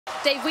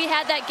Dave, we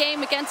had that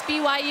game against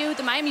BYU,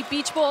 the Miami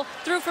Beach Bowl,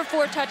 threw for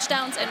 4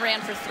 touchdowns and ran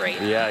for 3.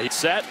 Yeah, he's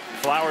set.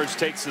 Flowers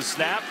takes the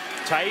snap.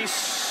 Tice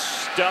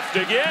stuffed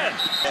again.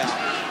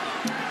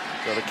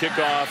 So the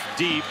kickoff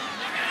deep,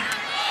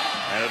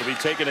 and it'll be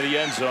taken to the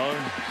end zone.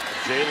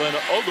 Jalen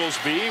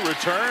Oglesby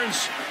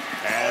returns,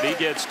 and he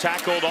gets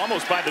tackled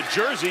almost by the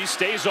jersey,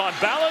 stays on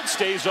balance,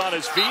 stays on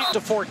his feet. To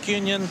Fort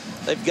Union,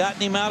 they've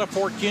gotten him out of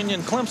Fort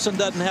Union. Clemson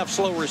doesn't have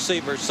slow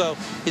receivers, so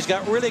he's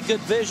got really good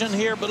vision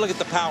here, but look at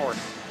the power.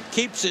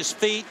 Keeps his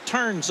feet,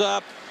 turns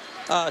up,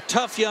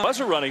 tough young.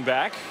 Was a running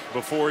back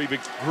before he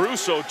grew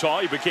so tall.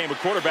 He became a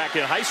quarterback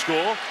in high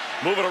school,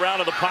 moving around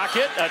in the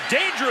pocket. A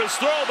dangerous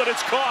throw, but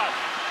it's caught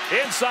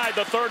inside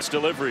the third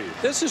delivery.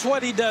 This is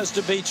what he does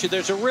to beat you.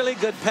 There's a really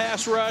good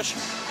pass rush.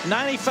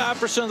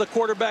 95% of the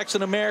quarterbacks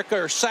in America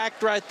are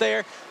sacked right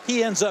there.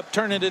 He ends up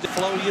turning it.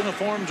 Flow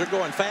uniforms are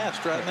going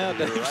fast right now,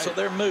 Dave, right. So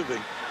they're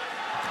moving.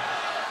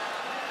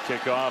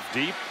 Kickoff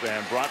deep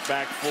and brought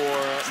back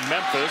for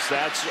Memphis.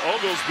 That's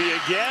Oglesby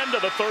again to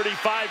the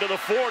 35 to the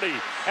 40,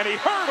 and he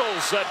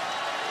hurdles it.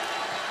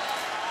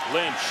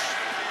 Lynch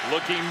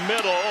looking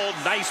middle,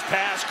 nice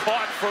pass,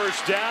 caught,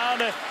 first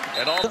down,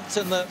 and all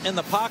in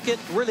the pocket,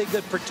 really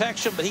good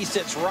protection, but he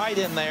sits right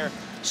in there,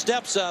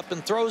 steps up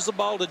and throws the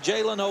ball to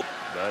Jalen.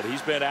 But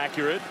he's been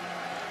accurate.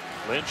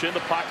 Lynch in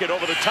the pocket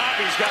over the top.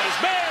 He's got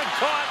his man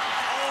caught.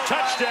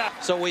 Touchdown.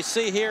 So we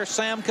see here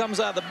Sam comes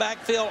out of the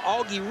backfield.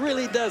 Augie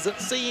really doesn't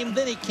see him.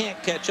 Then he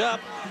can't catch up.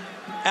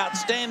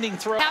 Outstanding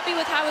throw. Happy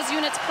with how his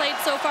units played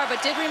so far,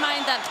 but did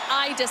remind them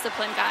eye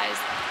discipline, guys.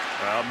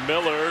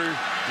 Miller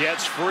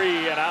gets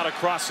free and out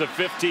across the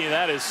 15.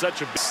 That is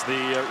such a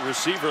the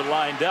receiver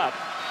lined up.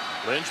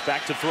 Lynch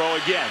back to throw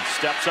again.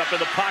 Steps up in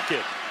the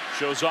pocket.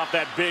 Shows off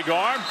that big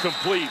arm.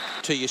 Complete.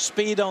 To you,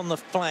 speed on the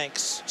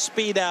flanks,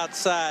 speed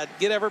outside.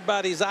 Get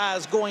everybody's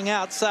eyes going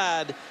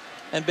outside.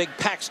 And big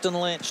Paxton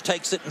Lynch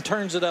takes it and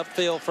turns it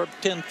upfield for a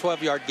 10,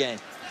 12-yard gain.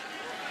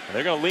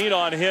 They're going to lean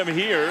on him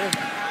here.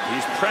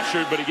 He's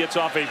pressured, but he gets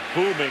off a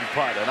booming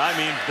punt, and I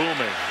mean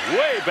booming.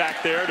 Way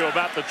back there to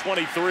about the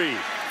 23.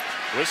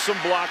 With some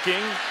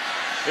blocking,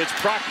 it's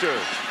Proctor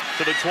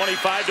to the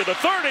 25 to the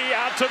 30,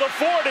 out to the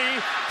 40.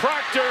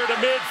 Proctor to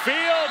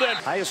midfield. And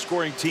highest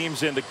scoring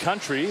teams in the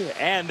country,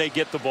 and they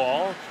get the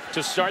ball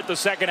to start the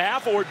second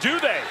half, or do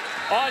they?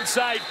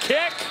 Onside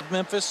kick.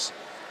 Memphis.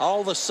 All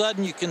of a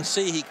sudden, you can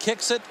see he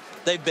kicks it.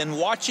 They've been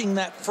watching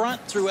that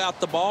front throughout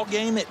the ball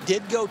game. It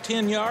did go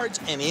 10 yards,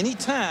 and any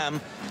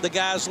time the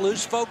guys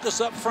lose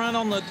focus up front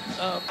on the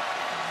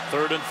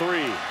 3rd and 3,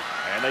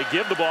 and they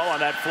give the ball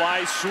on that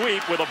fly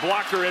sweep with a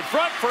blocker in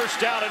front. First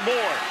down and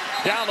more.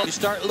 Down. You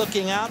start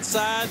looking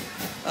outside.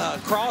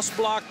 Cross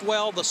blocked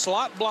well, the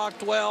slot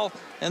blocked well,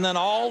 and then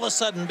all of a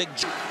sudden, big.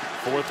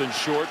 4th and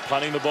short,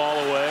 punting the ball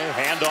away.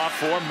 Handoff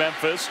for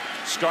Memphis.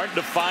 Starting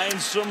to find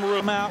some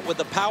room. Out with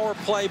the power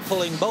play,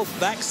 pulling both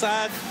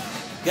backside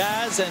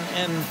guys,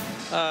 and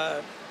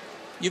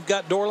you've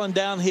got Dorland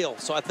downhill.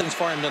 So I think it's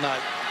for him tonight.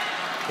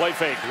 Play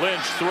fake.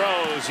 Lynch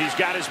throws. He's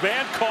got his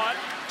man caught.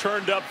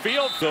 Turned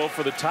upfield. Though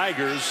for the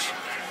Tigers.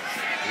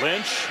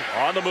 Lynch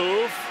on the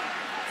move.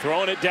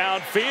 Throwing it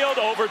downfield,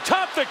 over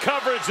top the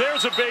coverage.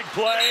 There's a big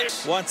play.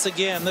 Once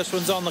again, this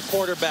one's on the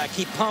quarterback.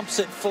 He pumps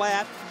it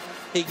flat.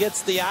 He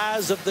gets the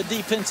eyes of the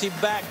defensive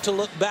back to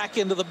look back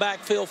into the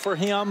backfield for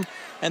him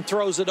and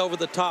throws it over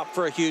the top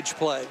for a huge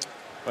play.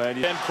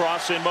 And then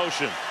cross in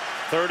motion.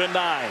 3rd and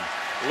 9.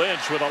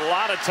 Lynch with a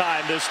lot of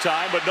time this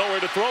time, but nowhere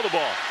to throw the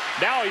ball.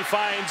 Now he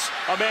finds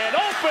a man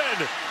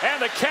open,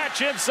 and the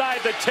catch inside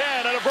the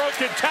 10, and a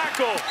broken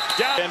tackle.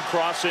 Down. And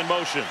cross in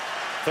motion.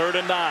 3rd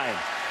and 9.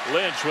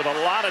 Lynch with a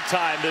lot of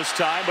time this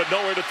time, but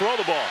nowhere to throw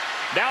the ball.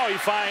 Now he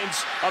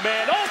finds a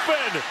man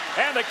open,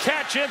 and the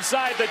catch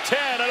inside the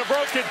 10, and a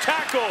broken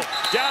tackle.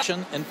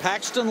 Down. And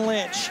Paxton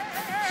Lynch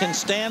can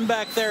stand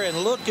back there and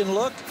look and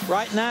look.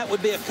 Right now it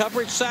would be a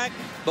coverage sack,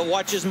 but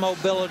watch his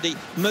mobility.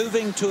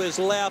 Moving to his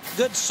left.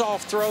 Good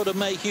soft throw to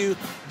Mayhew.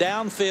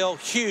 Downfield.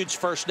 Huge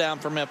first down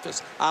for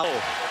Memphis.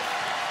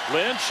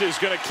 Lynch is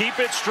going to keep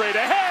it straight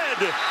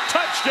ahead.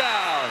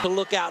 Touchdown. To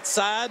look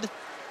outside.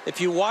 If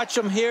you watch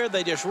them here,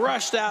 they just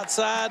rushed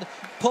outside.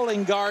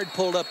 Pulling guard,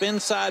 pulled up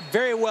inside.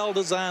 Very well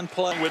designed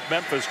play. With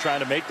Memphis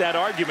trying to make that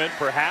argument,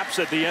 perhaps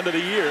at the end of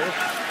the year,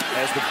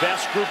 as the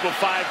best group of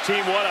 5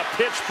 team. What a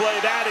pitch play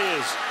that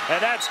is.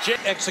 And that's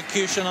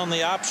execution on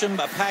the option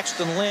by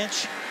Paxton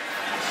Lynch.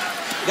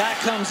 Guy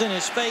comes in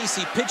his face.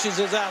 He pitches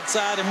his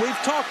outside. And we've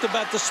talked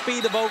about the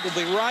speed of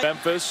Oglesby, right?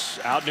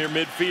 Memphis out near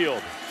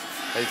midfield.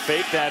 They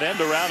fake that end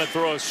around and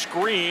throw a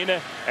screen,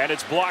 and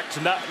it's blocked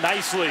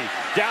nicely.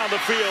 Down the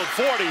field,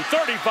 40,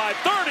 35,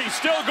 30,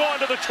 still going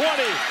to the 20.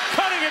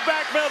 Cutting it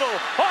back middle,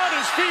 on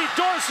his feet,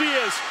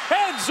 Dorcius,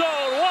 end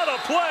zone, what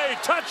a play,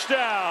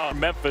 touchdown.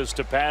 Memphis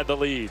to pad the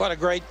lead. What a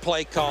great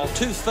play call.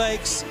 2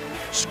 fakes,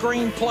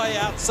 screen play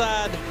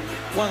outside.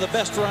 One of the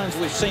best runs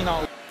we've seen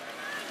all.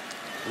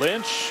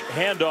 Lynch,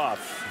 handoff.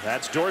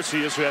 That's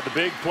Dorcius who had the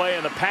big play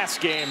in the pass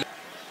game.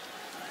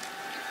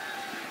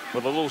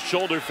 With a little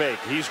shoulder fake.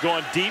 He's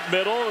going deep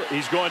middle.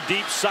 He's going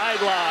deep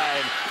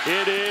sideline.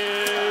 It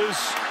is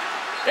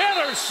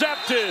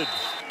Intercepted.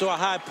 To a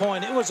high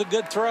point. It was a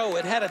good throw.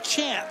 It had a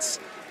chance,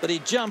 but he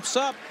jumps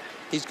up.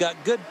 He's got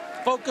good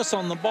focus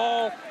on the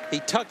ball.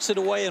 He tucks it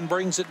away and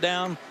brings it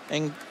down,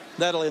 and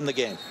that'll end the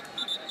game.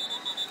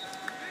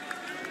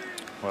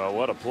 Well,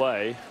 what a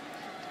play.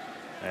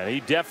 And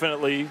he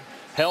definitely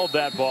held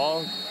that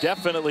ball.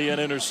 Definitely an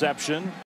interception.